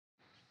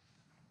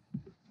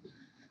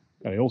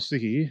Got a all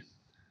sticker here.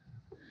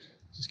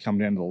 Just come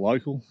down to the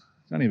local.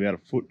 It's only about a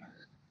foot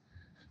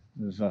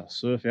of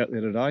surf out there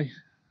today.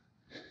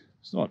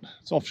 It's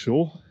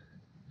offshore.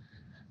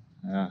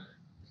 A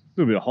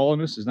little bit of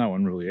hollowness. There's no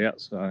one really out,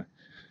 so I'm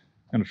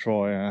going to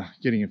try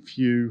getting a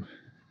few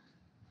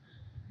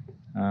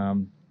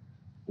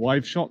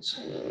wave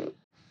shots.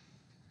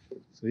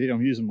 So yeah,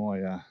 I'm using my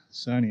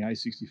Sony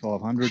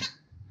A6500,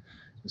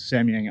 the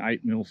Samyang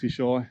 8mm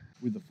fisheye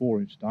with the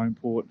 4-inch dome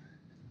port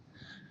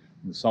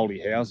and the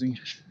salty housing.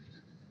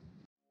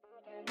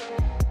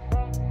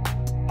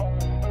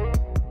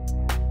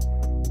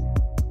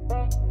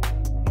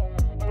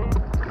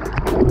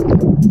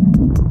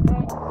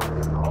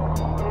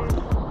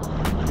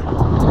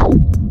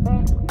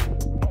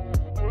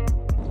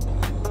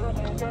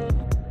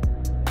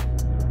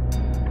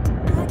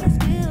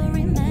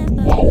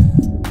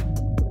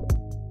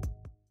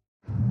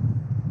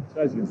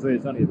 So as you can see,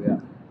 it's only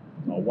about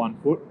 1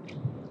 foot. It's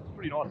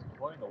pretty nice and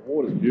clean. The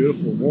water's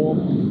beautiful,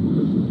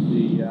 warm.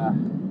 The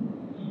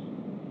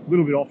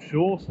little bit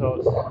offshore,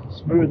 so it's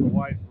smoothing the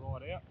wave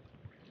right out.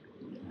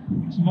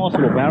 Some nice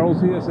little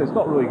barrels here, so it's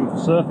not really good for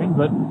surfing,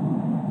 but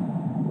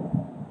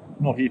I'm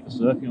not here for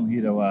surfing. I'm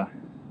here to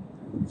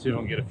see if I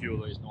can get a few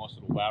of these nice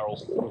little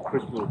barrels,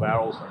 crisp little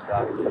barrels,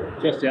 and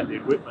test out the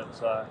equipment.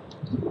 So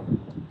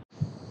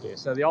yeah,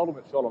 so the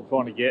ultimate shot I'm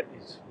trying to get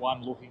is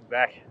one looking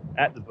back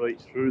at the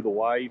beach through the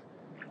wave,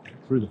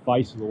 through the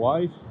face of the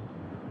wave.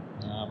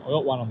 I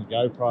got one on the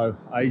GoPro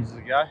ages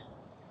ago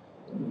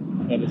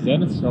at the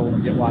Zenith, so I want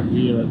to get one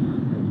here at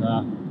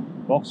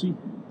Boxy.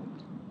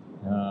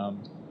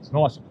 It's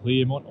nice and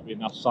clear, might not be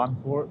enough sun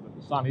for it, but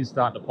the sun is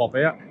starting to pop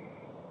out.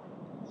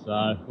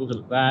 So looking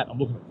at that, I'm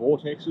looking at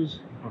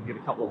vortexes. I can get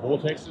a couple of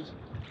vortexes.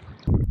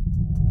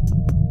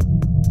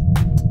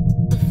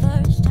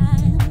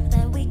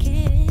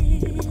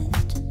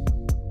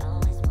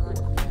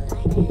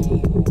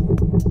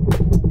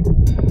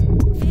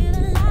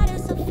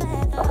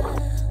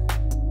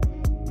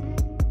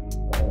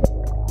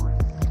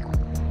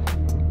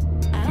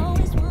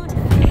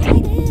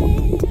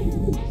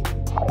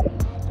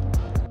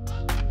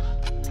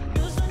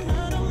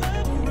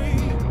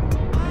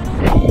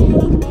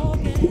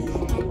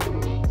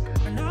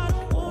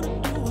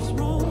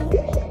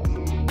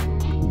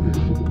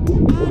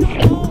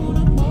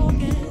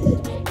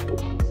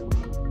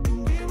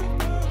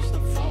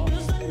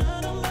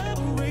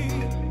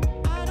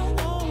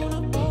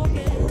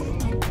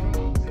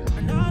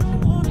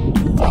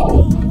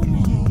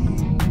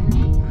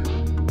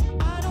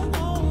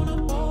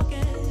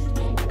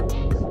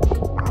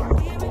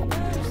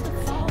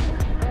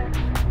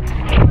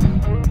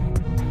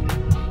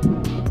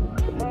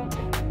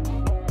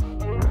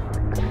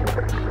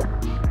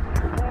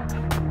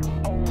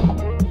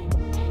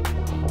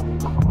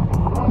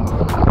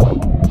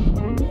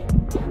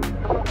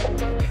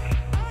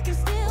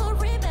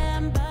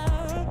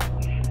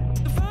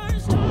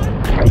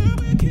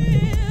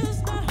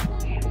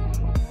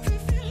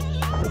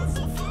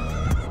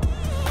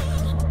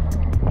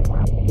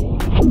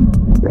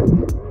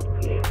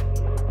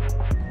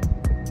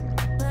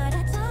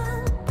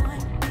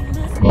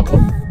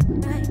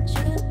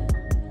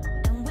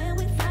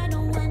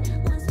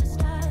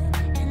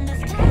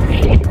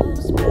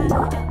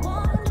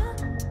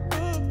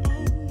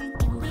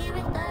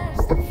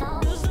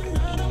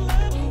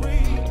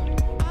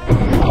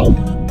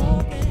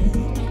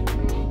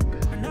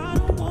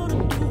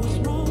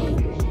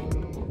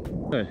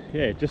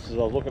 Yeah, just as I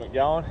was looking at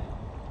going,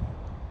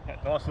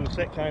 that nice little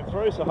set came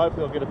through, so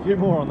hopefully I'll get a few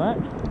more on that.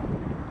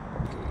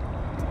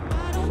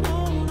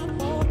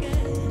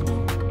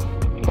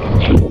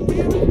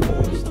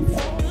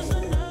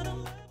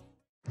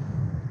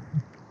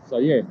 So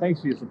yeah,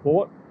 thanks for your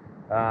support,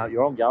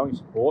 your ongoing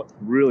support,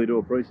 really do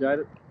appreciate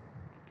it.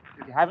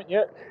 If you haven't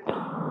yet,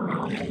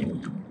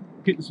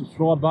 hit the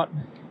subscribe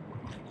button,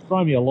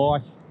 throw me a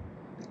like,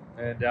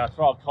 and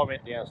throw a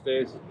comment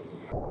downstairs.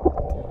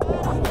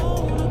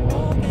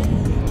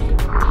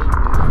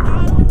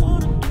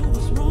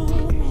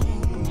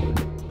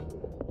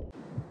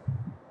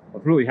 I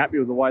was really happy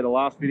with the way the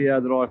last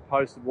video that I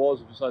posted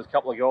was, just those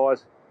couple of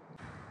guys,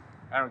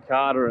 Aaron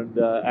Carter and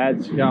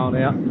Ads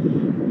going out,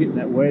 hitting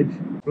that wedge.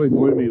 Really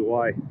blew me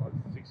away, like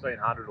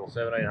 1600 or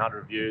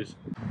 1700 views.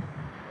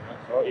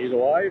 That's right, here's a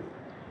wave.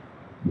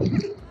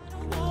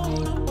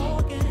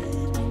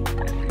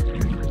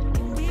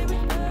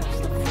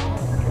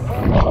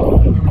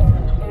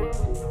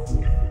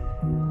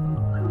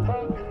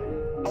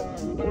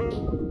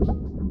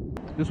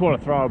 Just want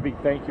to throw a big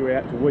thank you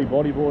out to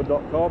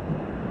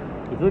webodyboard.com.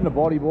 If you're into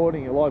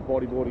bodyboarding, you like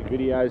bodyboarding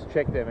videos,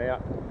 check them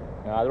out.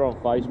 They're on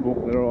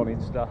Facebook, they're on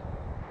Insta.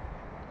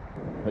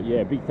 But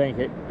yeah, big thank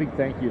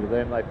you to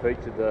them. They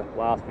featured the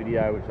last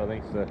video, which I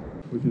think is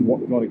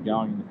what got it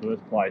going in the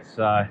first place.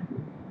 So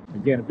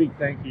again, a big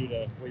thank you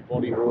to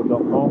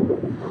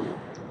webodyboard.com.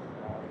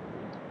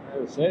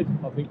 As I said,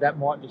 I think that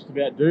might just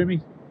about do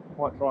me.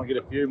 Might try and get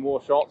a few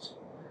more shots,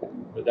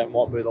 but that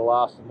might be the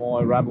last of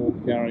my rabble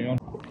carrying on.